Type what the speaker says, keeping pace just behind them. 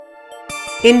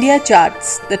India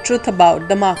Charts, the truth about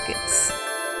the markets.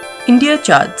 India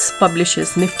Charts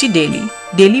publishes Nifty Daily,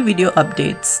 daily video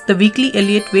updates, the weekly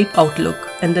Elliott Wave Outlook,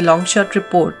 and the Long Short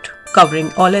Report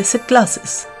covering all asset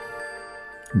classes.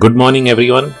 Good morning,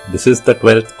 everyone. This is the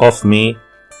 12th of May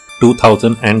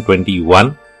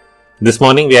 2021. This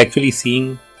morning, we're actually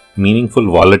seeing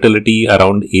meaningful volatility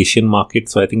around Asian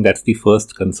markets. So I think that's the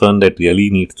first concern that really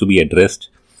needs to be addressed.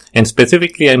 And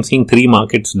specifically, I'm seeing three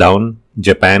markets down: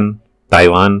 Japan,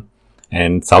 Taiwan,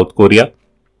 and South Korea.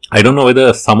 I don't know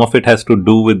whether some of it has to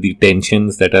do with the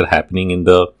tensions that are happening in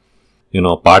the,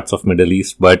 parts of Middle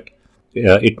East, but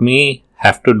it may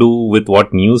have to do with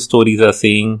what news stories are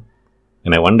saying,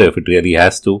 and I wonder if it really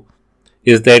has to,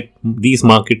 is that these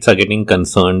markets are getting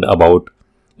concerned about,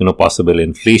 possible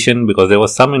inflation, because there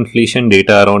was some inflation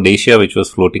data around Asia which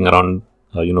was floating around,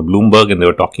 Bloomberg, and they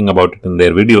were talking about it in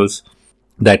their videos,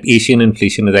 that Asian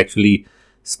inflation is actually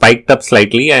spiked up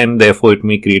slightly, and therefore it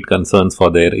may create concerns for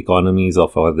their economies or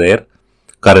for their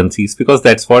currencies, because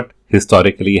that's what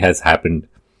historically has happened.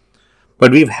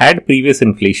 But we've had previous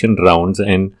inflation rounds,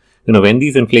 and when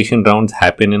these inflation rounds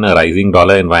happen in a rising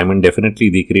dollar environment, definitely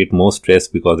they create more stress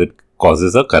because it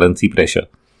causes a currency pressure.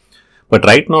 But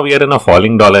right now we are in a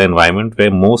falling dollar environment where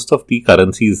most of the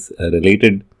currencies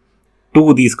related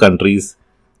to these countries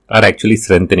are actually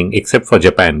strengthening, except for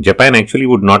Japan. Japan actually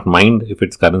would not mind if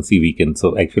its currency weakens.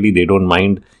 So actually they don't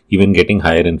mind even getting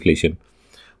higher inflation.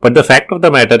 But the fact of the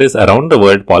matter is, around the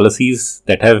world, policies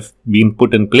that have been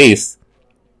put in place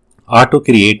are to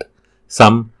create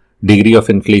some degree of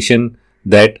inflation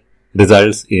that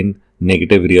results in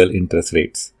negative real interest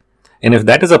rates. And if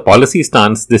that is a policy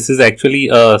stance, this is actually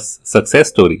a success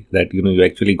story that, you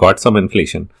actually got some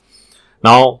inflation.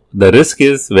 Now, the risk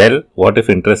is, what if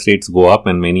interest rates go up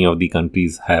and many of the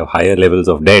countries have higher levels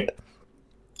of debt?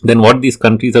 Then what these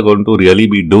countries are going to really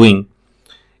be doing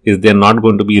is they're not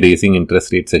going to be raising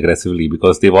interest rates aggressively,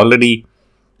 because they've already,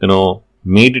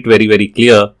 made it very, very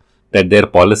clear that their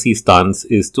policy stance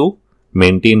is to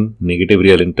maintain negative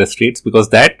real interest rates, because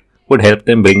that would help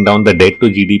them bring down the debt to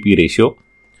GDP ratio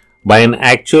by an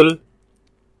actual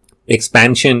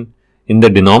expansion in the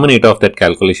denominator of that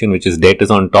calculation, which is debt is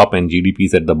on top and GDP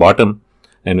is at the bottom.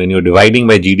 And when you're dividing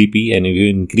by GDP, and if you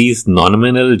increase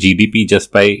nominal GDP just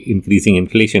by increasing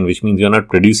inflation, which means you're not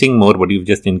producing more, but you've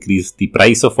just increased the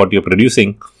price of what you're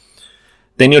producing,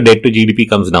 then your debt to GDP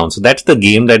comes down. So that's the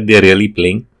game that they're really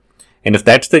playing. And if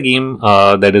that's the game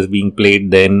that is being played,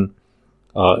 then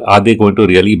are they going to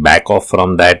really back off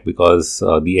from that? Because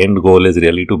the end goal is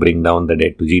really to bring down the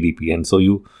debt to GDP. And so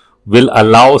you will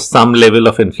allow some level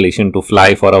of inflation to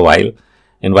fly for a while.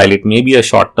 And while it may be a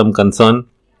short-term concern,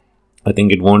 I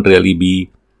think it won't really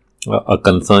be a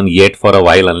concern yet for a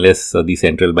while, unless the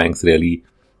central banks really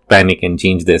panic and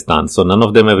change their stance. So none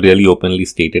of them have really openly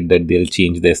stated that they'll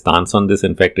change their stance on this.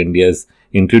 In fact, India has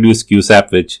introduced QSAP,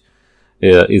 which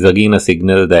is again a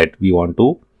signal that we want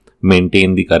to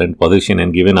maintain the current position.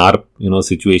 And given our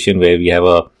situation where we have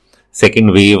a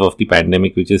second wave of the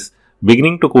pandemic which is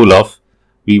beginning to cool off,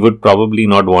 we would probably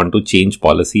not want to change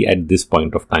policy at this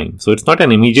point of time. So it's not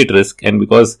an immediate risk, and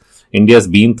because India has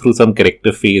been through some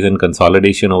corrective phase and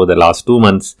consolidation over the last 2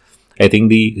 months, I think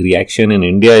the reaction in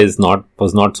India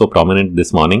was not so prominent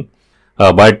this morning.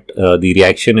 But the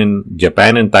reaction in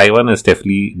Japan and Taiwan is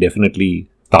definitely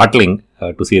startling,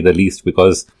 to say the least,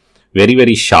 because very,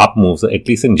 very sharp moves. At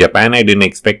least in Japan, I didn't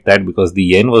expect that, because the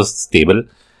yen was stable.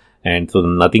 And so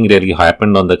nothing really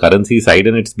happened on the currency side.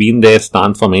 And it's been their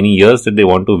stance for many years that they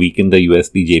want to weaken the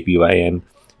USD JPY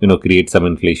and, create some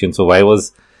inflation. So why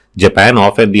was Japan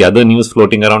off? And the other news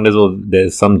floating around is,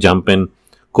 there's some jump in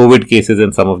COVID cases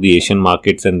in some of the Asian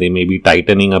markets, and they may be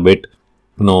tightening a bit,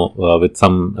 with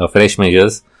some fresh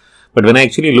measures. But when I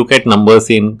actually look at numbers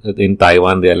in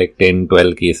Taiwan, they are like 10,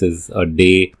 12 cases a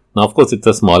day. Now, of course, it's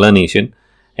a smaller nation.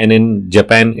 And in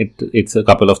Japan, it's a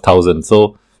couple of thousand.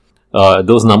 So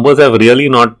those numbers have really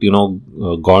not,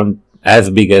 gone as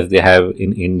big as they have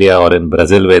in India or in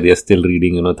Brazil, where they are still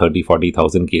reading, 30,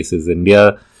 40,000 cases.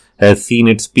 India has seen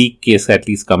its peak case at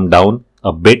least come down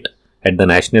a bit at the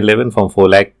national level from 4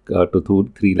 lakh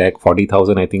to 3 lakh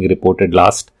 40,000, I think, reported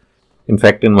last. In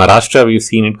fact, in Maharashtra, we've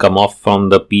seen it come off from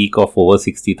the peak of over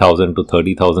 60,000 to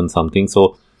 30,000 something.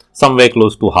 So somewhere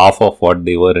close to half of what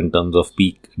they were in terms of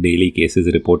peak daily cases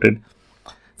reported.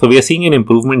 So we are seeing an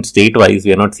improvement state-wise.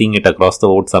 We are not seeing it across the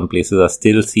board. Some places are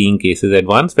still seeing cases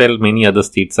advance, while many other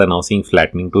states are now seeing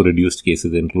flattening to reduced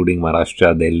cases, including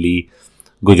Maharashtra, Delhi,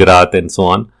 Gujarat, and so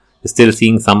on. Still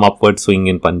seeing some upward swing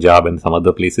in Punjab and some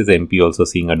other places. MP also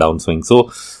seeing a downswing.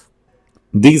 So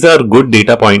these are good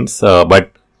data points,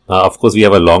 but of course we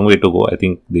have a long way to go. I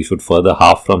think they should further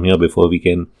half from here before we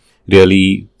can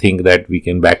really think that we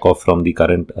can back off from the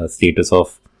current status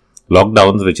of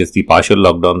lockdowns, which is the partial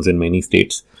lockdowns in many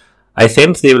states. I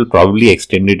sense they will probably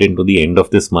extend it into the end of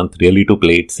this month, really to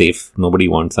play it safe. Nobody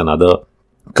wants another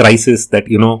crisis that,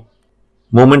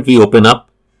 moment we open up,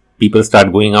 people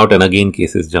start going out and again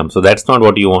cases jump. So that's not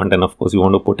what you want. And of course, you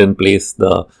want to put in place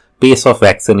the pace of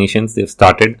vaccinations. They've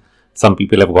started. Some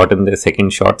people have gotten their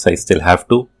second shots. I still have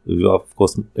to. Of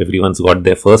course, everyone's got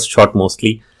their first shot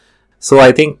mostly. So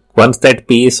I think once that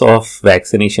pace of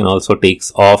vaccination also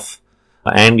takes off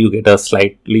and you get a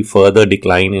slightly further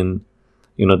decline in,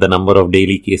 the number of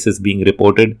daily cases being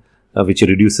reported, which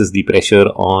reduces the pressure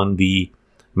on the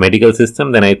medical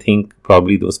system, then I think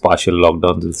probably those partial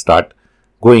lockdowns will start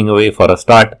going away for a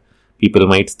start. People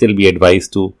might still be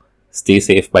advised to stay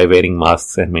safe by wearing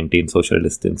masks and maintain social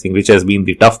distancing, which has been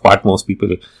the tough part. Most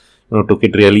people, took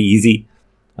it really easy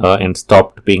and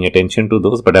stopped paying attention to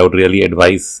those. But I would really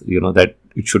advise, that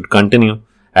it should continue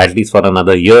at least for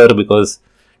another year, because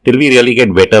till we really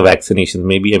get better vaccinations,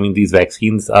 maybe, these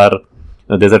vaccines are,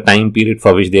 there's a time period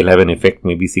for which they'll have an effect,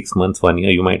 maybe 6 months, 1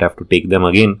 year, you might have to take them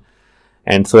again.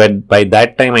 And so by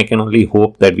that time, I can only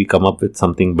hope that we come up with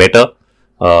something better,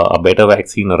 a better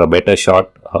vaccine or a better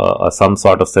shot, some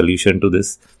sort of solution to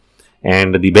this.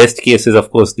 And the best case is,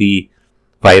 of course, the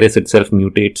virus itself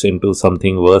mutates into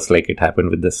something worse, like it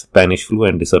happened with the Spanish flu,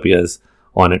 and disappears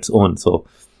on its own. So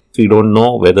we don't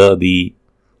know whether the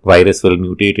virus will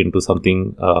mutate into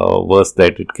something worse,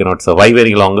 that it cannot survive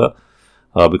any longer,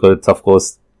 because it's, of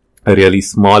course, a really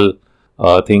small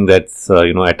thing that's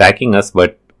attacking us,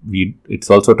 but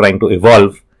it's also trying to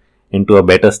evolve into a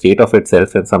better state of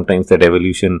itself, and sometimes that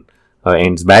evolution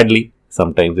ends badly,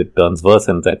 sometimes it turns worse,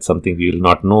 and that's something we will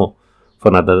not know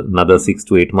for another 6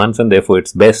 to 8 months, and therefore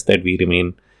it's best that we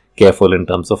remain careful in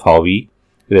terms of how we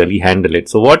really handle it.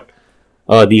 So what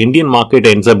the Indian market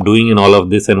ends up doing in all of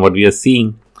this, and what we are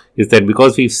seeing, is that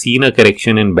because we've seen a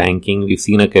correction in banking, we've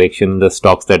seen a correction in the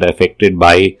stocks that are affected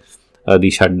by the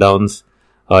shutdowns,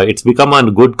 it's become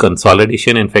a good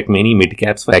consolidation. In fact, many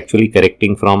mid-caps were actually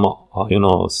correcting from,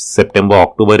 September,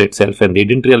 October itself, and they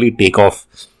didn't really take off.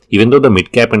 Even though the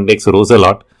mid-cap index rose a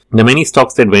lot, there are many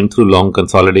stocks that went through long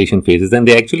consolidation phases, and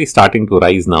they're actually starting to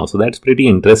rise now. So that's pretty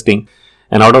interesting.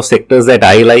 And out of sectors that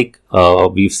I like,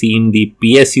 we've seen the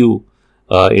PSU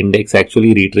index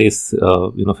actually retrace,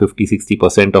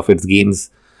 50-60% of its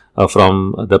gains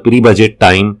from the pre-budget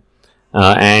time.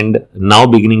 And now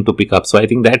beginning to pick up. So I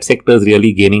think that sector is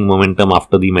really gaining momentum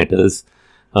after the metals.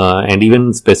 And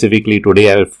even specifically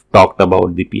today, I've talked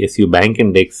about the PSU bank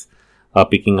index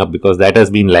picking up, because that has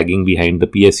been lagging behind the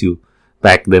PSU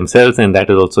pack themselves, and that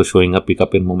is also showing a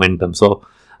pickup in momentum. So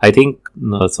I think,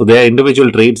 so there are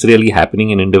individual trades really happening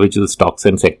in individual stocks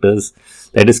and sectors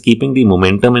that is keeping the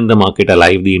momentum in the market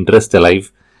alive, the interest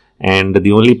alive. And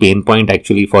the only pain point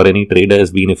actually for any trader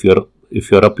has been if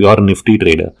you're a pure Nifty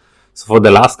trader. So for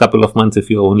the last couple of months, if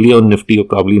you're only on Nifty, you're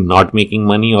probably not making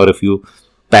money, or if you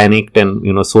panicked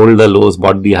and sold the lows,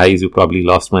 bought the highs, you probably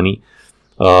lost money.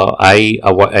 I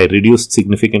reduced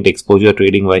significant exposure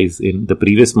trading wise in the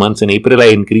previous months. In April, I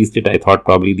increased it. I thought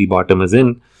probably the bottom is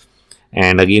in,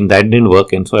 and again that didn't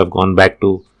work, and so I've gone back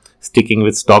to sticking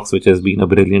with stocks, which has been a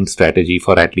brilliant strategy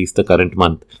for at least the current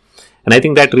month. And I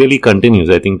think that really continues.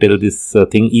 I think till this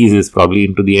thing eases, probably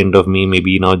into the end of May,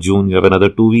 maybe now June, you have another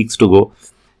 2 weeks to go.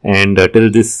 And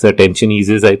till this tension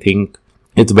eases, I think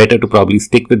it's better to probably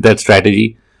stick with that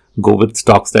strategy, go with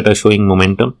stocks that are showing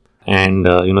momentum, and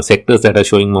sectors that are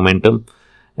showing momentum,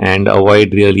 and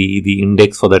avoid really the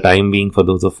index for the time being, for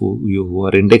those of you who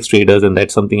are index traders. And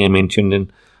that's something I mentioned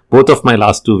in both of my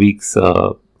last 2 weeks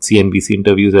CNBC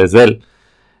interviews as well.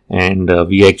 And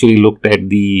we actually looked at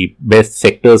the best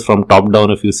sectors from top down.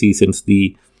 If you see, since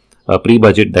the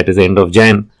pre-budget, that is end of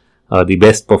Jan, the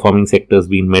best performing sectors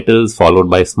being metals, followed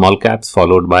by small caps,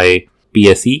 followed by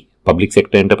PSE, public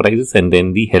sector enterprises, and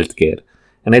then the healthcare.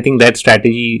 And I think that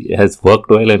strategy has worked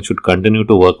well and should continue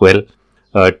to work well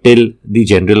till the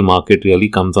general market really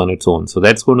comes on its own. So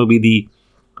that's going to be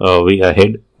the way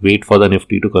ahead. Wait for the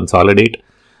Nifty to consolidate.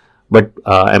 But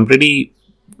I'm pretty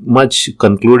much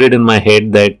concluded in my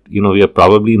head that, we are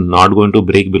probably not going to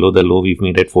break below the low we've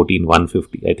made at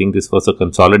 14,150. I think this was a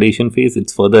consolidation phase.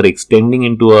 It's further extending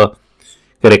into a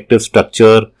corrective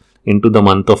structure into the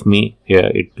month of May. Yeah,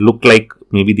 it looked like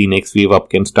maybe the next wave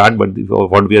up can start, but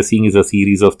what we are seeing is a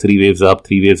series of 3 waves up,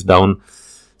 3 waves down.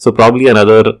 So probably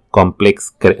another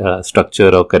complex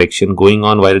structure or correction going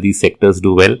on while these sectors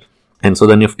do well. And so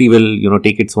the Nifty will,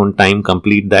 take its own time,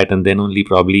 complete that, and then only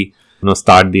probably,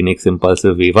 start the next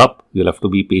impulsive wave up. You'll have to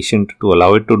be patient to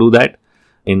allow it to do that.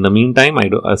 In the meantime,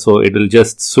 so it will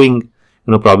just swing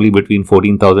probably between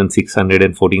 14,600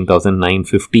 and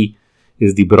 14,950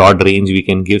 is the broad range we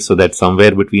can give, so that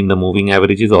somewhere between the moving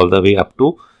averages all the way up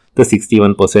to the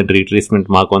 61% retracement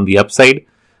mark on the upside,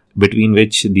 between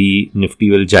which the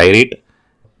Nifty will gyrate.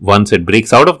 Once it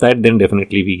breaks out of that, then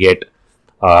definitely we get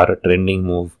our trending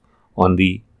move on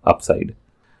the upside.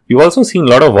 We've also seen a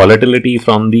lot of volatility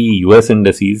from the US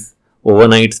indices.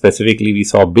 Overnight specifically, we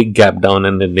saw a big gap down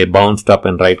and then they bounced up,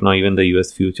 and right now even the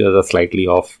US futures are slightly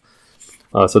off.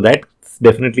 So that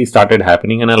definitely started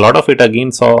happening, and a lot of it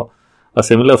again saw a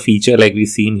similar feature like we've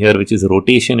seen here, which is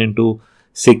rotation into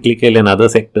cyclical and other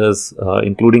sectors,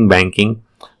 including banking,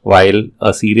 while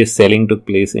a serious selling took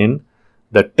place in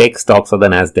the tech stocks of the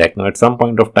Nasdaq. Now, at some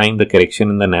point of time, the correction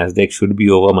in the Nasdaq should be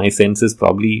over. My sense is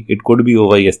probably it could be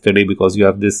over yesterday, because you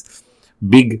have this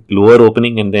big lower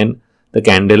opening and then the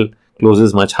candle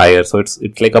closes much higher. So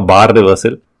it's like a bar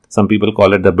reversal. Some people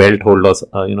call it the belt hold,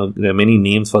 or there are many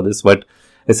names for this, but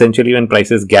essentially when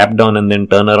prices gap down and then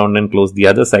turn around and close the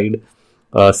other side,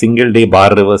 a single day bar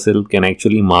reversal can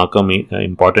actually mark a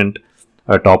important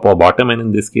top or bottom, and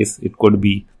in this case it could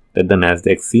be that the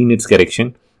Nasdaq seen its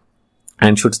correction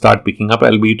and should start picking up,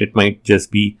 albeit it might just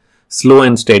be slow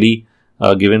and steady,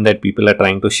 given that people are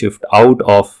trying to shift out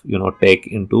of tech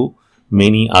into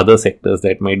many other sectors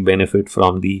that might benefit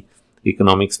from the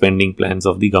economic spending plans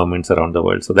of the governments around the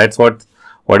world. So that's what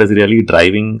is really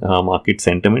driving market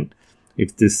sentiment.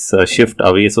 It's this shift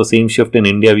away. So same shift in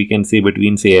India we can say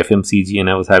between say FMCG, and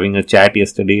I was having a chat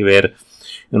yesterday where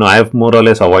I have more or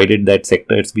less avoided that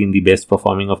sector. It's been the best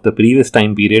performing of the previous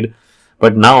time period,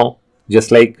 but now just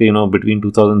like between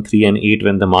 2003 and 8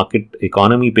 when the market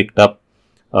economy picked up,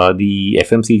 the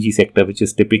FMCG sector, which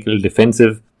is typical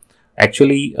defensive,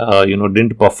 actually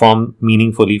didn't perform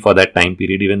meaningfully for that time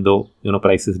period. Even though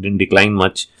prices didn't decline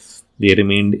much, they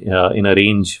remained in a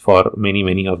range for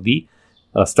many of the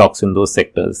stocks in those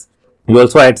sectors. We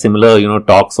also had similar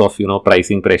talks of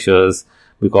pricing pressures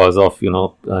because of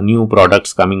new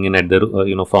products coming in at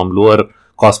the from lower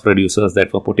cost producers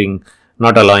that were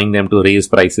not allowing them to raise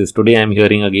prices. Today I'm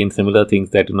hearing again similar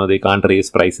things that they can't raise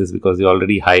prices because they're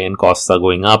already high and costs are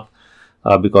going up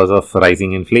because of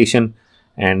rising inflation,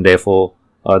 and therefore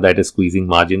that is squeezing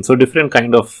margins. So different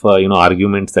kind of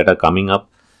arguments that are coming up,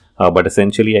 but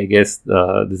essentially I guess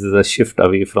this is a shift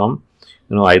away from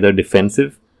either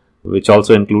defensive, which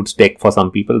also includes tech for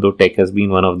some people, though tech has been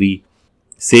one of the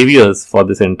saviors for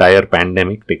this entire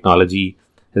pandemic. Technology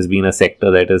has been a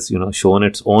sector that has shown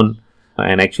its own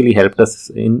and actually helped us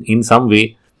in some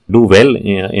way do well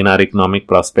in our economic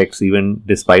prospects, even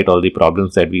despite all the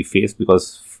problems that we face,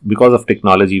 because of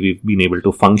technology we've been able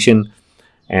to function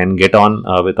and get on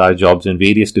with our jobs in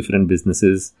various different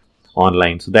businesses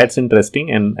online. So that's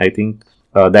interesting, and I think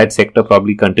that sector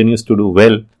probably continues to do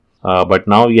well, but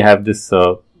now we have this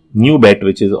new bet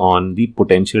which is on the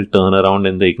potential turnaround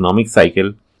in the economic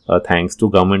cycle thanks to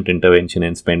government intervention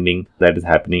and spending that is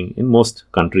happening in most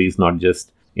countries, not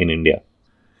just in India.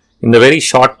 In the very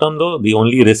short term though, the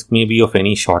only risk may be of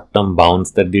any short term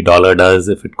bounce that the dollar does.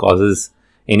 If it causes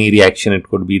any reaction, it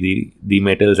could be the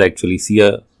metals actually see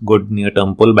a good near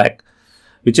term pullback,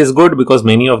 which is good because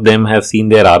many of them have seen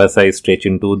their RSI stretch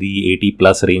into the 80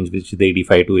 plus range, which is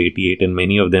 85 to 88, and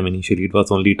many of them initially it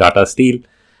was only Tata Steel,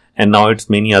 and now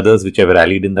it's many others which have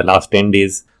rallied in the last 10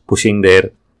 days, pushing their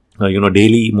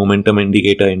daily momentum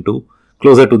indicator into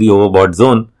closer to the overbought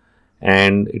zone.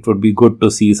 And it would be good to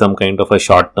see some kind of a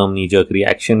short-term knee-jerk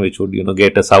reaction, which would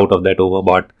get us out of that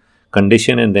overbought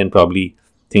condition, and then probably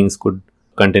things could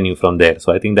continue from there.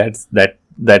 So I think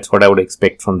that's what I would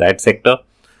expect from that sector.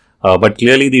 But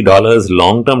clearly the dollar's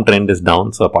long-term trend is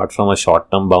down. So apart from a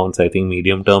short-term bounce, I think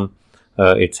medium-term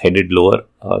it's headed lower.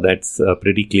 That's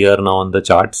pretty clear now on the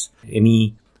charts.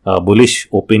 Any bullish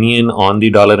opinion on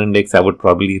the dollar index, I would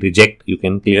probably reject. You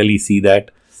can clearly see that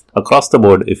across the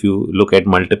board. If you look at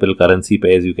multiple currency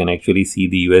pairs, you can actually see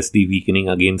the USD weakening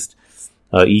against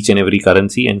each and every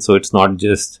currency. And so it's not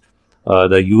just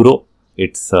the euro,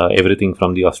 it's everything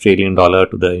from the Australian dollar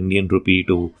to the Indian rupee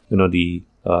to the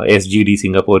SGD,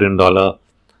 Singaporean dollar.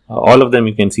 All of them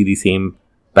you can see the same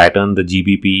pattern, the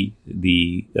GBP,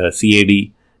 the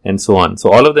CAD, and so on.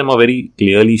 So all of them are very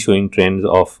clearly showing trends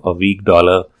of a weak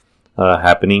dollar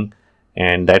happening,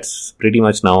 and that's pretty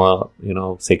much now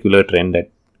a secular trend that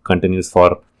continues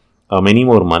for many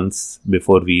more months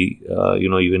before we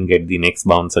even get the next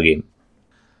bounce again.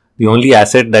 The only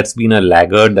asset that's been a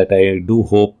laggard that I do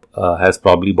hope has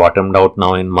probably bottomed out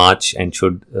now in March and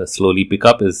should slowly pick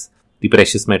up is the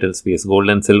precious metal space, gold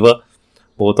and silver.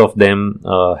 Both of them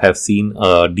have seen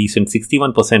a decent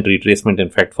 61% retracement, in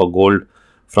fact, for gold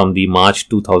from the March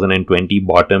 2020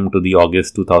 bottom to the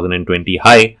August 2020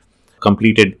 high.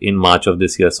 completed in March of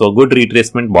this year. So a good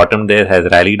retracement, bottom there,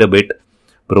 has rallied a bit,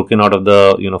 broken out of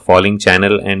the falling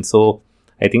channel, and so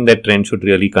I think that trend should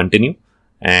really continue.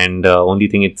 And only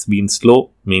thing, it's been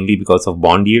slow mainly because of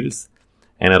bond yields,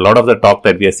 and a lot of the talk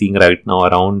that we are seeing right now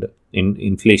around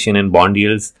inflation and bond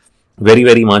yields very,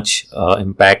 very much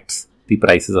impacts the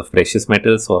prices of precious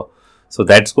metals. So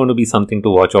that's going to be something to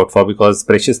watch out for, because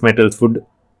precious metals would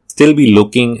still be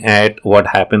looking at what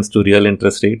happens to real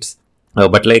interest rates.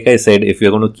 But like I said, if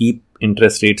you're going to keep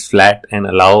interest rates flat and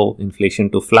allow inflation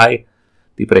to fly,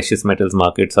 the precious metals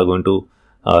markets are going to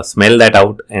smell that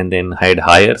out and then head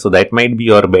higher. So that might be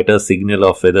your better signal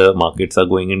of whether markets are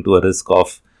going into a risk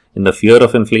of in the fear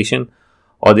of inflation,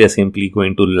 or they are simply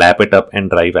going to lap it up and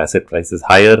drive asset prices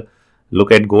higher.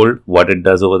 Look at gold, what it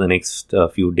does over the next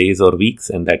few days or weeks,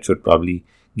 and that should probably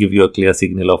give you a clear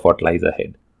signal of what lies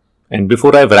ahead. And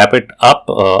before I wrap it up,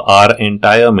 our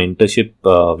entire mentorship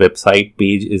website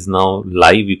page is now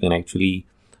live. You can actually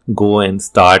go and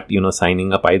start,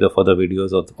 signing up either for the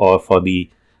videos or for the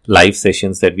live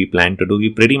sessions that we plan to do. We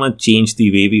pretty much changed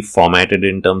the way we formatted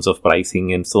in terms of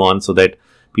pricing and so on, so that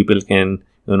people can,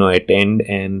 attend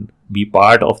and be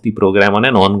part of the program on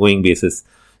an ongoing basis.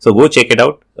 So go check it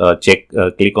out.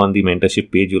 Click on the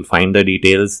mentorship page. You'll find the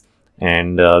details,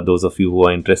 and those of you who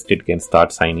are interested can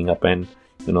start signing up and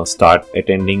start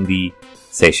attending the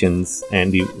sessions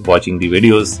and watching the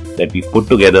videos that we've put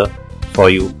together for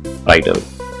you right away.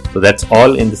 So that's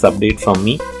all in this update from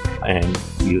me, and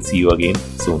we'll see you again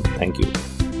soon. Thank you.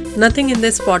 Nothing in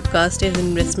this podcast is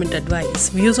investment advice.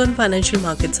 Views on financial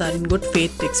markets are in good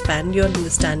faith to expand your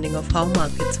understanding of how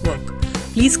markets work.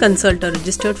 Please consult a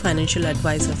registered financial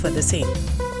advisor for the same.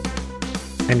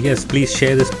 And yes, please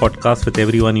share this podcast with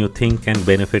everyone you think can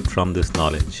benefit from this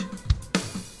knowledge.